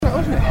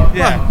isn't it?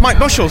 Yeah. Well, Mike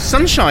Bushell,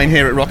 sunshine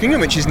here at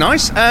Rockingham, which is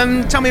nice.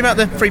 Tell me about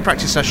the free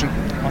practice session.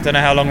 I don't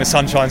know how long the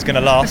sunshine's going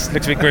to last.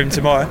 Looks a bit grim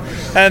tomorrow.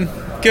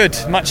 Good.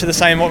 Much of the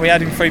same what we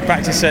had in free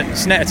practice at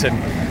Snetterton.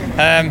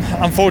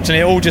 Unfortunately,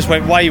 it all just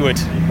went wayward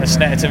at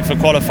Snetterton for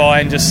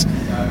qualifying. Just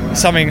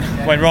something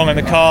went wrong in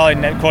the car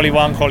in Quali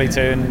 1, Quali 2,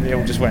 and it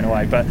all just went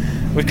away. But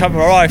we've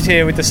arrived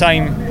here with the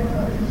same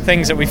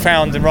things that we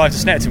found and arrived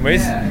at Snetterton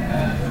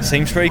with.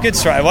 Seems pretty good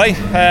straight away.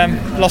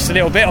 Lost a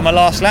little bit on my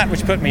last lap,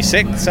 which put me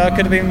 6th, so I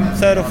could have been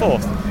 3rd or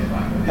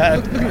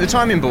 4th. Looking at the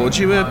timing boards,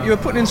 you were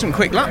putting in some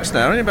quick laps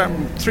there, only about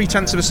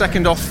 0.3 of a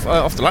second off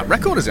the lap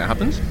record as it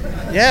happens.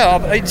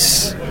 Yeah,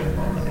 it's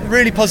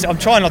really positive. I'm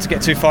trying not to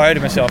get too far ahead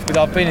of myself because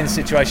I've been in this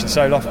situation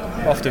so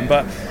often.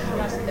 But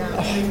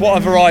what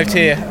I've arrived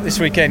here this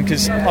weekend,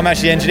 because I'm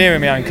actually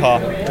engineering my own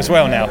car as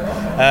well now.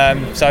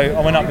 So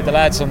I went up with the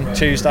lads on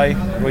Tuesday.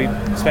 We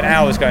spent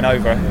hours going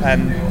over,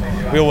 and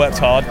we all worked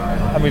hard.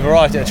 And we've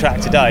arrived at the track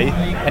today,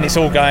 and it's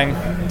all going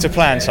to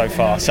plan so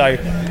far. So I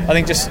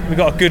think we've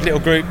got a good little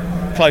group,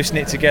 close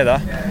knit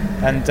together,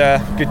 and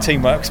good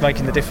teamwork's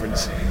making the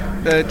difference.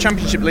 The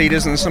championship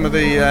leaders and some of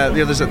the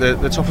others at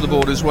the top of the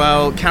board as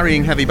well,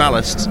 carrying heavy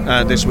ballast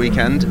this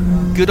weekend.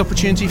 Good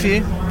opportunity for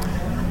you?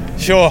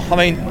 Sure. I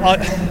mean,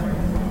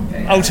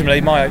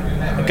 ultimately my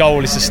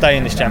goal is to stay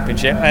in this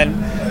championship,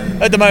 and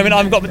at the moment I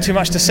haven't got too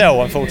much to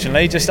sell,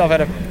 unfortunately. I've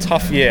had a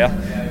tough year.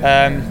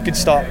 Good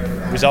start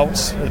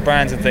results with the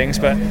brands and things,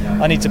 but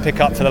I need to pick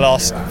up for the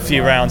last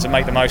few rounds and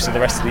make the most of the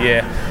rest of the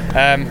year.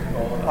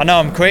 I know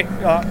I'm quick.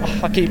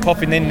 I keep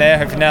popping in there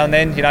every now and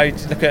then.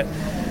 Look at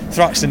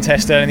Thruxton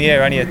test early in the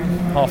year, only a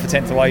half a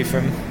tenth away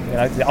from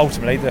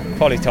ultimately the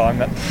quali time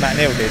that Matt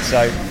Neal did.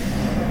 So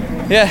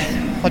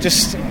yeah, I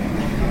just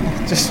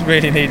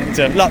really need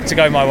luck to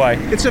go my way.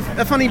 It's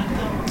a funny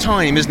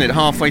time, isn't it,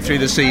 halfway through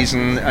the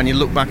season, and you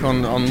look back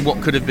on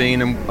what could have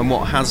been and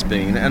what has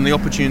been, and the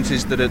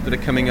opportunities that are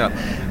coming up.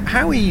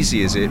 How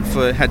easy is it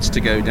for heads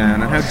to go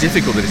down, and how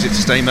difficult is it to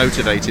stay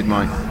motivated,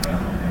 Mike?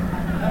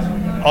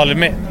 I'll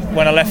admit,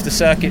 when I left the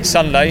circuit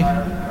Sunday,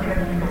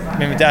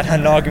 me and my dad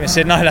had an argument and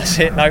said, no, that's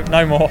it,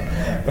 no more.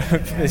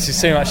 This is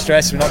too much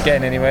stress, we're not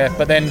getting anywhere.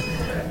 But then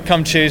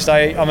come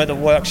Tuesday, I'm at the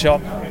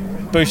workshop,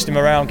 boosting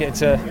them around, getting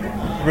to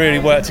really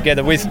work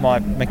together with my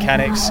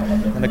mechanics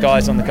and the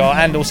guys on the car,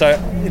 and also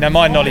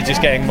my knowledge is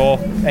getting more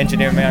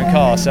engineering my own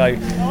car. So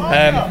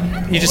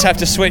you just have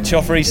to switch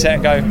off, reset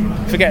and go,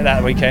 forget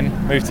that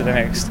weekend, move to the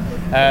next.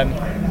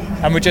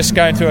 And we're just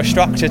going through a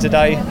structure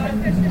today.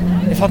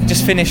 If I can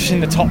just finish in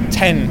the top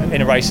 10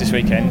 in a race this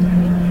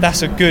weekend,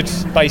 that's a good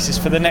basis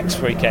for the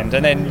next weekend,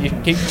 and then you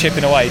can keep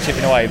chipping away.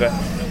 But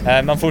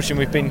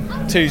unfortunately we've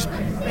been too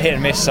hit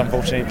and miss,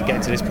 unfortunately, to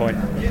get to this point.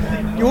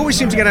 You always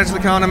seem to get out of the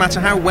car, no matter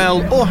how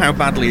well or how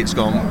badly it's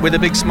gone, with a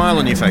big smile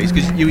on your face,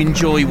 because you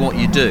enjoy what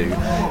you do.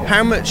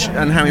 How much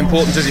and how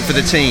important is it for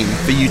the team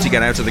for you to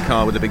get out of the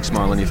car with a big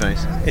smile on your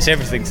face? It's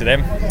everything to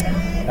them.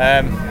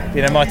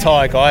 My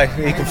tyre guy,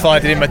 he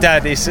confided in my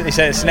dad. He said at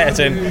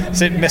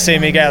Snetterton,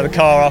 seeing me get out of the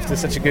car after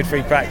such a good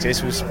free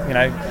practice was,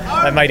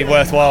 that made it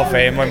worthwhile for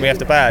him when we have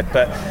the bad.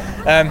 But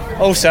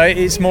also,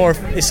 it's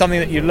something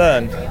that you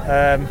learn.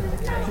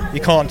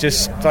 You can't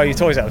just throw your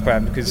toys out of the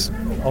pram, because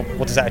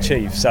what does that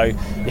achieve? So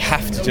you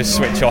have to just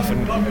switch off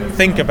and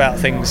think about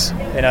things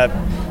in a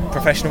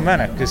professional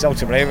manner, because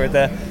ultimately we're at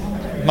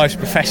the most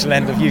professional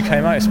end of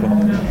UK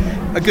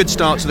motorsport. A good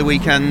start to the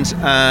weekend,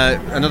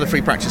 another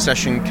free practice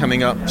session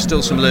coming up,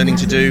 still some learning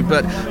to do,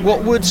 but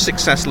what would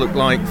success look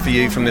like for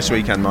you from this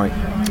weekend, Mike?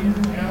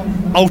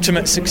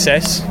 Ultimate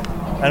success,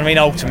 and I mean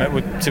ultimate,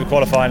 would to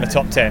qualify in the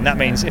top 10. That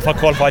means if I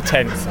qualify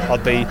 10th,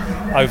 I'd be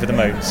over the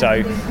moon.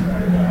 So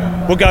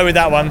we'll go with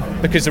that one,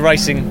 because the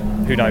racing,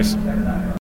 who knows?